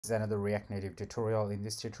This is another React Native tutorial. In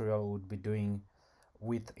this tutorial, we would be doing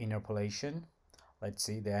width interpolation. Let's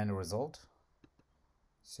see the end result.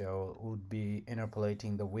 So we would be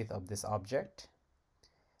interpolating the width of this object,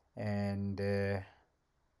 and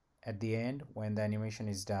at the end, when the animation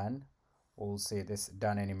is done, we'll see this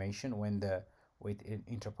done animation. When the width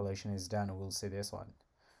interpolation is done, we'll see this one.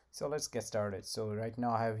 So let's get started. So right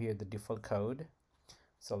now I have here the default code.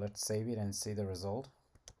 So let's save it and see the result.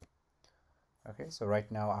 Okay, so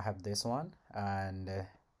right now I have this one, and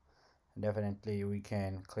definitely we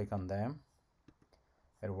can click on them.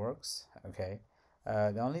 It works. Okay,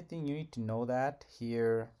 the only thing you need to know that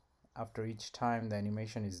here, after each time the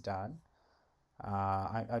animation is done,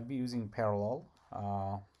 I'd be using parallel,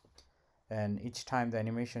 and each time the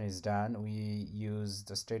animation is done, we use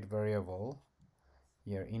the state variable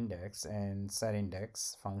here, index, and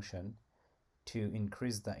setIndex function to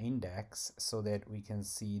increase the index so that we can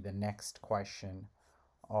see the next question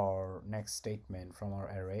or next statement from our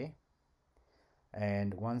array.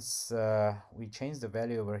 And once we change the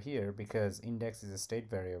value over here, because index is a state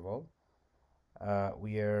variable,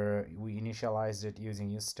 we initialized it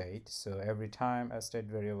using useState. So every time a state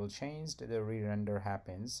variable changed, the re-render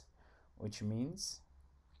happens, which means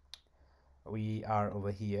we are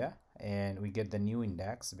over here and we get the new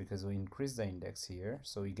index because we increase the index here.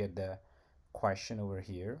 So we get the question over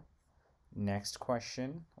here. Next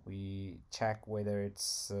question, we check whether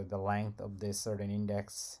it's the length of this certain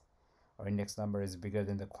index or index number is bigger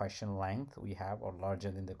than the question length we have or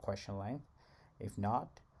larger than the question length. If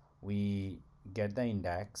not, we get the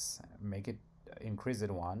index, make it increase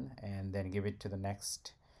it one, and then give it to the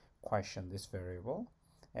next question, this variable,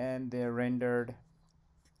 and they're rendered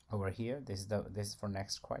over here. This is for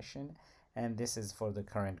next question, and this is for the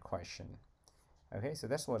current question. Okay, so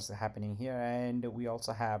that's what's happening here. And we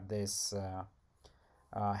also have this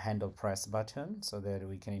handle press button so that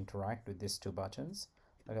we can interact with these two buttons.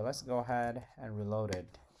 Okay, let's go ahead and reload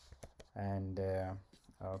it. And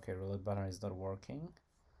okay, reload button is not working.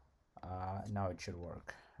 Now it should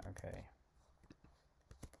work. Okay,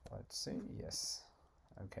 let's see. Yes.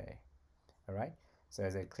 Okay. All right, so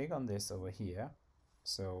as I click on this over here,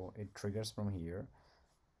 so it triggers from here.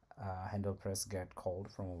 Handle press get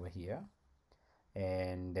called from over here,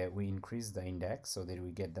 and we increase the index so that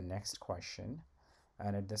we get the next question.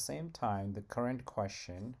 And at the same time, the current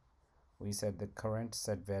question, we set the current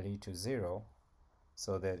set value to 0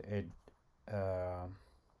 so that it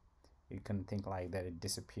you can think like that, it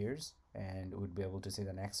disappears and we'd be able to see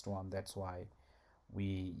the next one. That's why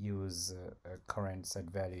we use a current set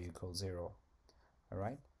value equals 0. All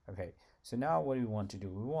right. Okay, so now what do we want to do?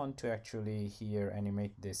 We want to actually here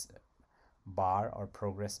animate this bar or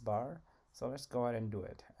progress bar. So let's go ahead and do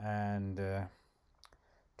it. And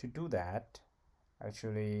to do that,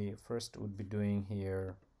 actually first would be doing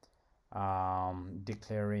here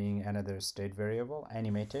declaring another state variable,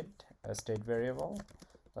 animated state variable.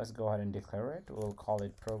 Let's go ahead and declare it. We'll call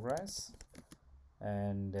it progress,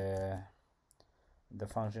 and the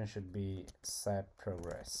function should be set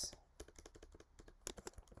progress.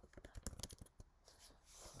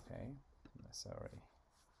 Okay, sorry.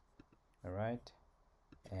 All right,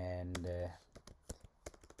 and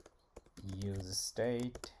use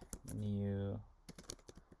state new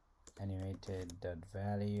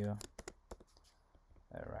animated.value.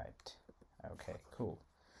 All right. Okay, cool.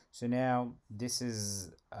 So now this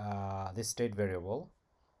is this state variable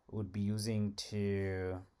would be using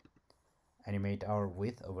to animate our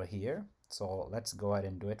width over here. So let's go ahead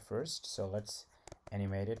and do it first. So let's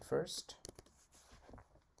animate it first.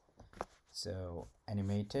 So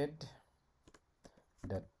animated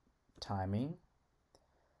the timing,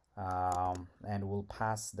 and we'll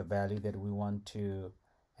pass the value that we want to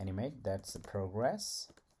animate. That's the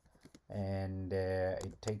progress, and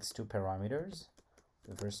it takes two parameters.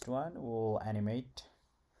 The first one will animate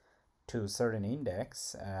to certain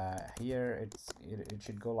index. Here it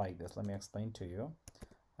should go like this. Let me explain to you.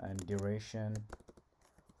 And duration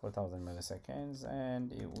 4000 milliseconds,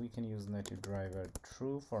 and we can use NativeDriver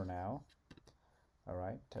true for now. All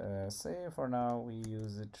right, say for now we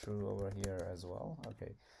use it true over here as well.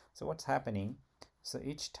 Okay, so what's happening? So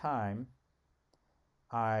each time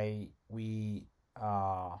we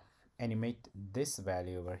animate this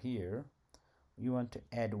value over here, you want to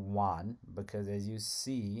add 1, because as you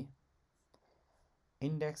see,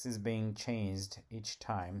 index is being changed each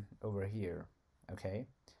time over here. Okay,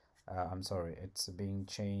 I'm sorry, it's being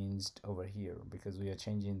changed over here because we are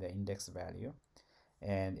changing the index value.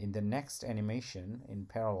 And in the next animation, in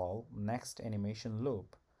parallel, next animation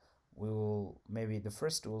loop, we will, maybe the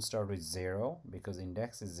first will start with 0 because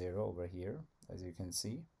index is 0 over here, as you can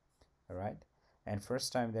see. All right, and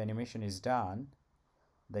first time the animation is done,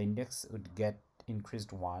 the index would get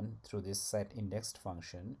increased 1 through this set indexed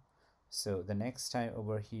function. So the next time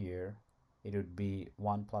over here it would be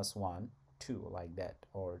 1 plus 1 2 like that,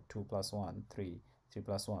 or 2 plus 1 3, 3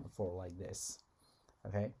 plus 1 4 like this.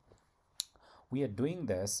 Okay, we are doing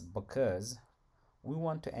this because we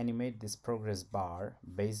want to animate this progress bar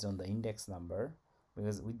based on the index number,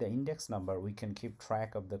 because with the index number we can keep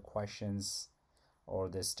track of the questions or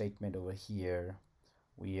the statement over here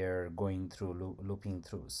we are going through, looping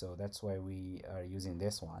through. So that's why we are using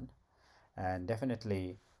this one. And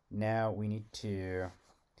definitely now we need to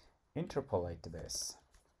interpolate this.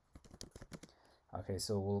 Okay,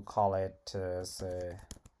 so we'll call it say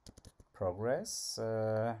progress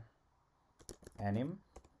anim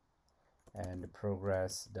and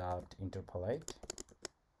progress dot interpolate,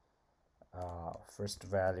 first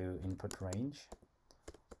value input range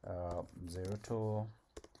 0 to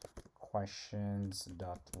questions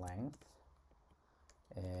dot length,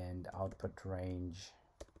 and output range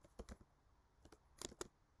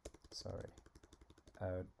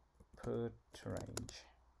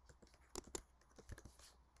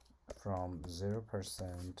from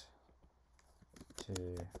 0% to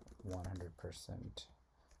 100%.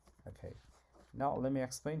 Okay, now let me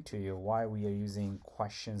explain to you why we are using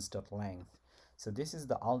questions.length. So this is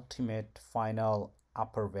the ultimate final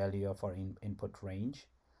upper value of our input range.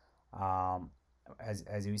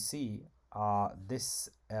 As you see, this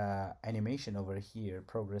animation over here,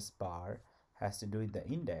 progress bar, has to do with the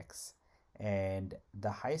index, and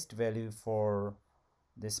the highest value for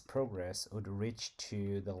this progress would reach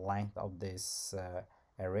to the length of this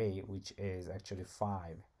array, which is actually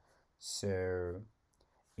 5. So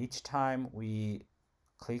each time we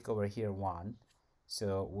click over here 1,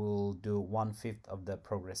 so we'll do 1/5 of the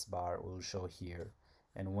progress bar will show here,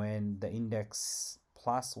 and when the index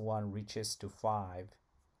plus 1 reaches to 5,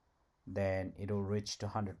 then it will reach to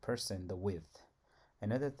 100% the width.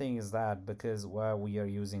 Another thing is that because while we are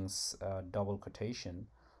using double quotation,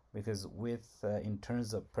 because width in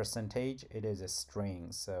terms of percentage it is a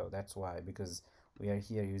string, so that's why, because we are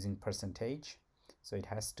here using percentage, so it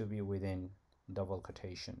has to be within double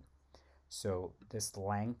quotation. So this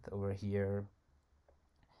length over here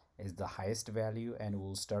is the highest value, and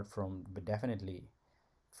we'll start from, but definitely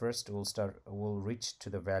first we'll reach to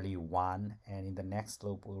the value 1, and in the next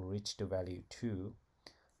loop we'll reach to value 2,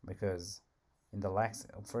 because in the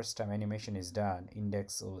first time animation is done,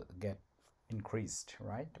 index will get increased,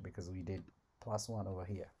 right, because we did plus 1 over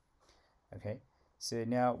here. Okay, so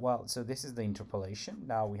now, well, so this is the interpolation.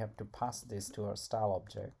 Now we have to pass this to our style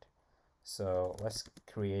object. So let's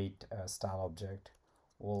create a style object.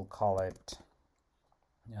 We'll call it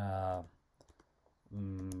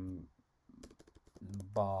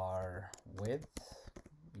bar width,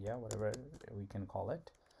 yeah, whatever we can call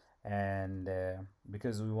it. And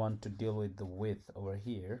because we want to deal with the width over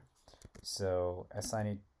here, so assign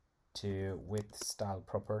it to width style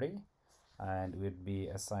property, and we'd be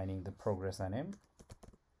assigning the progress anim.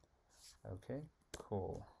 Okay,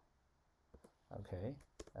 cool. Okay,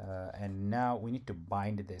 and now we need to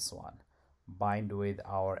bind this one, bind with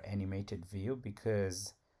our animated view,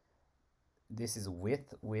 because this is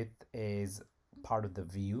width is part of the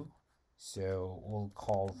view. So we'll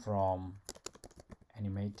call from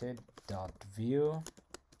animated.view.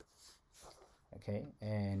 Okay,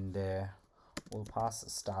 and we'll pass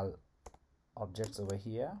style objects over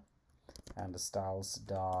here, and the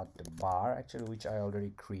styles.bar, actually, which I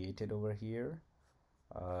already created over here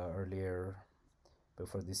earlier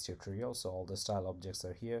before this tutorial. So all the style objects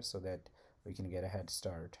are here so that we can get a head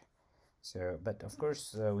start. So, but of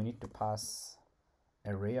course we need to pass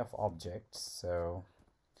array of objects, so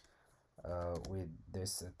with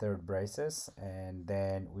this third braces, and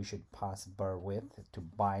then we should pass bar width to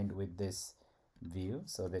bind with this view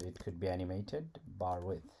so that it could be animated bar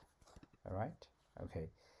width. All right, okay,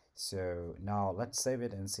 so now let's save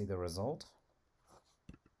it and see the result.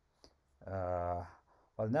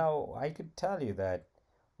 Well, now I could tell you that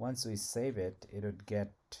once we save it, it would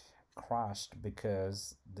get crashed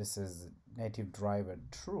because this is native driver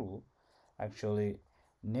true. Actually,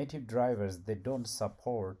 native drivers, they don't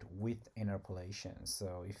support with interpolation.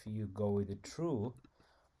 So if you go with the true,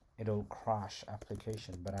 it'll crash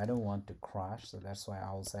application, but I don't want to crash, so that's why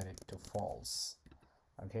I'll set it to false.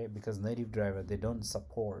 Okay, because native driver, they don't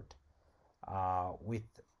support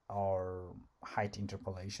with our height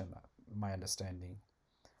interpolation, my understanding.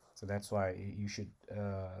 So that's why you should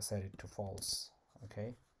set it to false.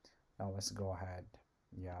 Okay, now let's go ahead.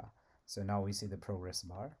 Yeah, so now we see the progress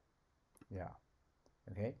bar. Yeah,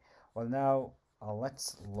 okay, well, now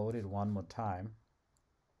let's load it one more time.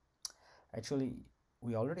 Actually,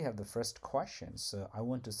 we already have the first question, so I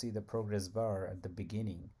want to see the progress bar at the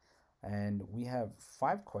beginning, and we have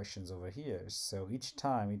 5 questions over here, so each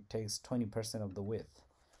time it takes 20% of the width,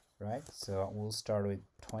 right? So we'll start with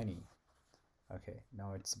 20. Okay,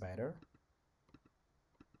 now it's better.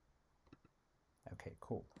 Okay,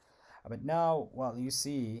 cool. But now, well, you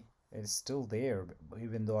see it's still there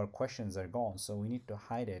even though our questions are gone, so we need to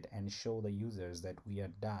hide it and show the users that we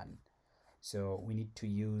are done. So we need to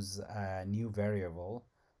use a new variable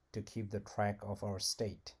to keep the track of our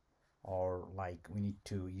state, or like we need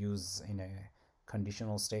to use in a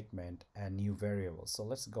conditional statement a new variable. So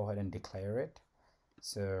let's go ahead and declare it.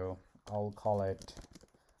 So I'll call it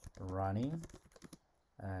running,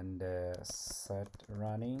 and set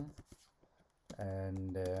running,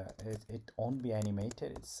 and it won't be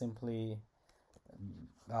animated, it's simply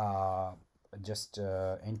just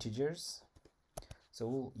integers. So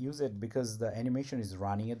we'll use it because the animation is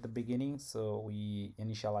running at the beginning, so we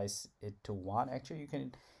initialize it to 1. Actually, you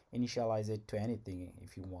can initialize it to anything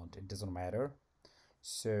if you want, it doesn't matter.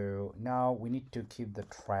 So now we need to keep the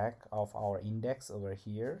track of our index over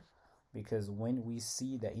here, because when we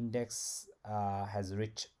see the index has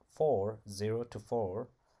reached 4, 0 to 4,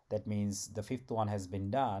 that means the 5th one has been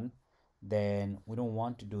done, then we don't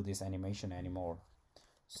want to do this animation anymore.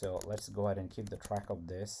 So let's go ahead and keep the track of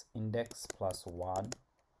this. Index plus 1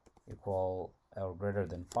 equal or greater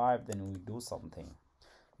than 5, then we do something.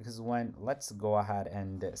 Because when, let's go ahead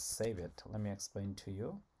and save it. Let me explain to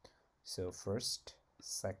you. So first,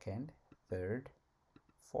 second, third,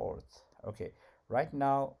 fourth. Okay, right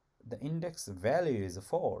now the index value is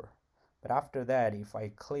 4, but after that if I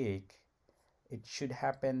click, it should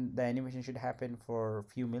happen, the animation should happen for a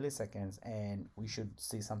few milliseconds and we should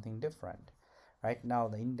see something different. Right now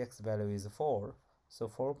the index value is 4, so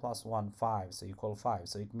 4 plus 1, 5, so equal 5.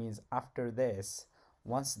 So it means after this,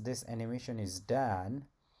 once this animation is done,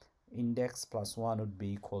 index plus 1 would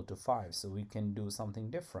be equal to 5, so we can do something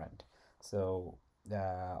different. So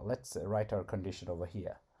let's write our condition over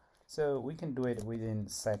here. So we can do it within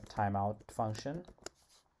set timeout function,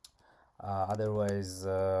 otherwise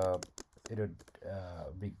it would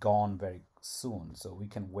be gone very soon. So we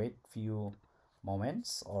can wait few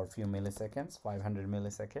moments or few milliseconds, 500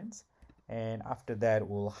 milliseconds, and after that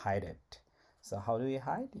we'll hide it. So how do we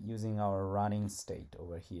hide? Using our running state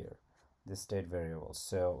over here, the state variable.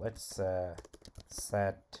 So let's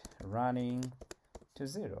set running to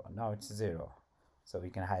 0. Now it's 0, so we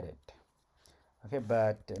can hide it. Okay,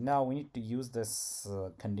 but now we need to use this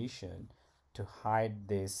condition to hide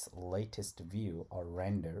this latest view or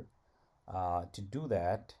render. To do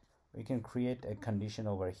that, we can create a condition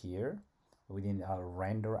over here within our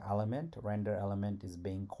render element. Render element is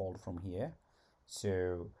being called from here.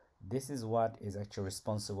 So this is what is actually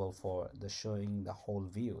responsible for the showing the whole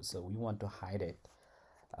view. So we want to hide it.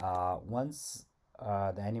 Once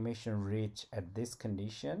the animation reach at this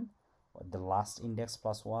condition, the last index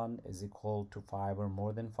plus 1 is equal to 5 or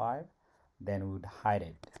more than 5, then we would hide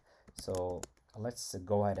it. So let's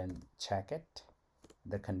go ahead and check it,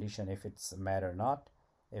 the condition, if it's met or not.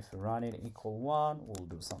 If running equal 1, we'll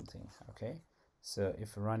do something. Okay, so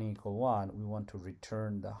if running equal 1, we want to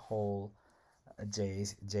return the whole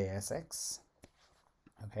JSX.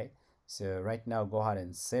 Okay, so right now go ahead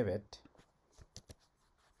and save it.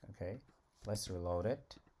 Okay, let's reload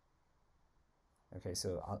it. Okay,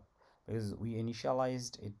 so because we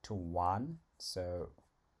initialized it to 1, so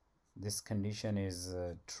this condition is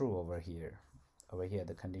true over here. Over here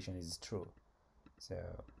the condition is true,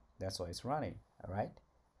 so that's why it's running. All right.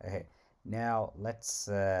 Okay, now let's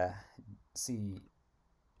see.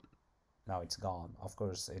 Now it's gone. Of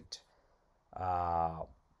course it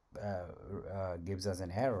gives us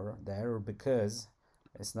an error. The error because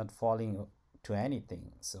it's not falling to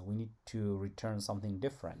anything, so we need to return something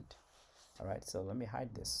different. All right, so let me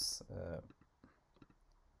hide this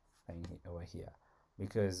thing over here,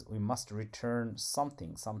 because we must return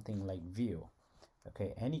something like view.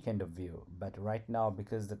 Okay, any kind of view, but right now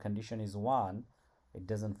because the condition is 1, it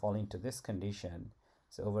doesn't fall into this condition,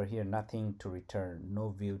 so over here nothing to return, no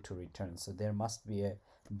view to return. So there must be a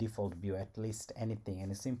default view, at least anything,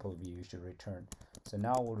 any simple view you should return. So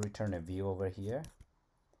now we'll return a view over here.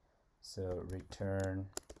 So return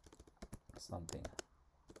something.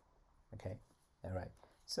 Okay, all right,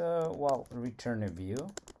 so well, return a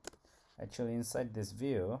view. Actually inside this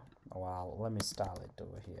view, well, let me style it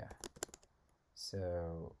over here.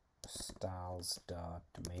 So styles dot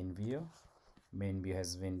main view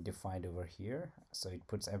has been defined over here, so it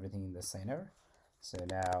puts everything in the center. So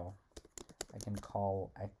now I can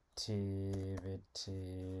call activity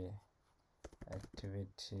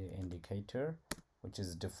indicator, which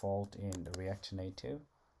is default in React Native.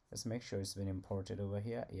 Let's make sure it's been imported over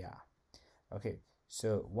here. Yeah. Okay,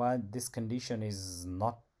 so while this condition is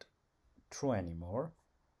not true anymore,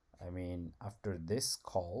 I mean after this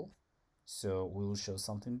call, so we will show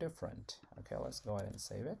something different. Okay, let's go ahead and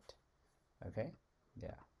save it. Okay,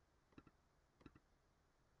 yeah,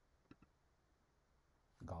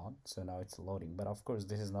 gone. So now it's loading, but of course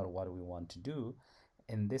this is not what we want to do.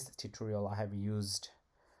 In this tutorial I have used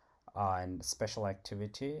and special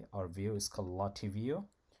activity or view is called LotiView.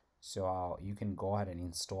 So you can go ahead and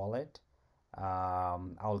install it.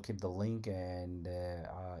 I'll keep the link, and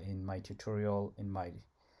in my tutorial in my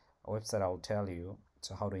website I'll tell you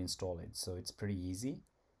so how to install it. So it's pretty easy.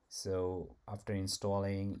 So after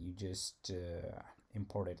installing, you just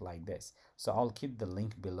import it like this. So I'll keep the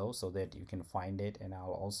link below so that you can find it, and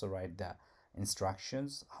I'll also write the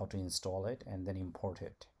instructions how to install it and then import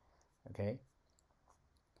it. Okay,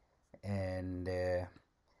 and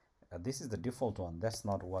this is the default one. That's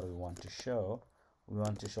not what we want to show. We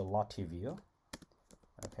want to show LotiView.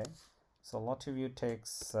 Okay, so LotiView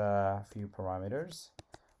takes a few parameters.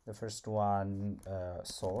 The first one,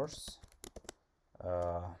 source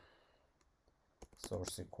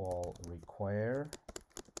equal require,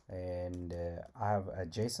 and I have a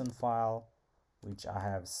JSON file which I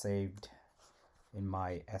have saved in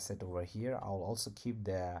my asset over here. I'll also keep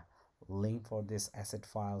the link for this asset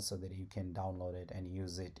file so that you can download it and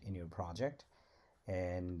use it in your project.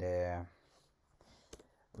 And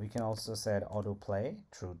we can also set autoplay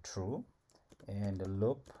true, and the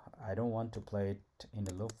loop, I don't want to play it in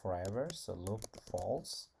the loop forever, so loop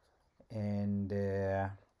false. And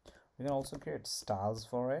we can also create styles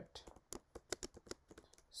for it,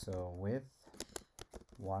 so width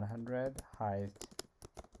 100, height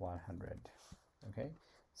 100. Okay,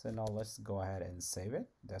 so now let's go ahead and save it.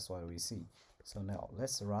 That's what we see. So now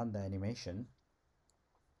let's run the animation.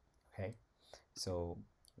 Okay, so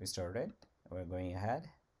we started, we're going ahead.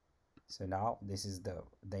 So now this is the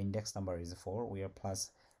index number is 4. We are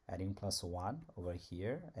adding +1 over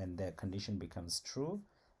here, and the condition becomes true.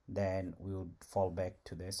 Then we would fall back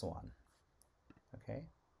to this one. Okay,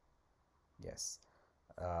 yes,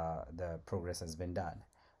 the progress has been done.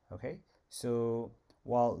 Okay, so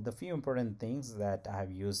the few important things that I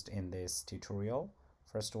have used in this tutorial.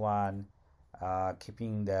 First one,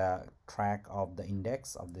 keeping the track of the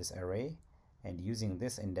index of this array and using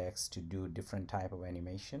this index to do different type of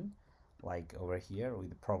animation, like over here with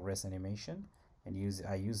the progress animation. And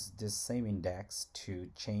I use this same index to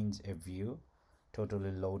change a view,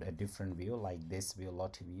 totally load a different view, like this view,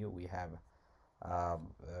 LotiView we have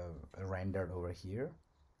rendered over here.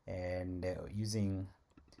 And using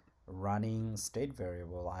running state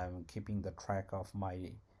variable, I'm keeping the track of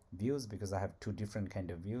my views because I have two different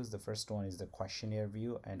kind of views. The first one is the questionnaire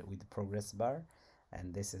view and with the progress bar,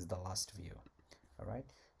 and this is the last view. All right,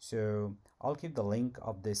 so I'll keep the link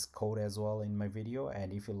of this code as well in my video,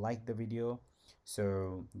 and if you like the video,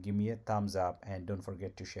 so give me a thumbs up and don't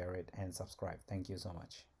forget to share it and subscribe. Thank you so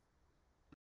much.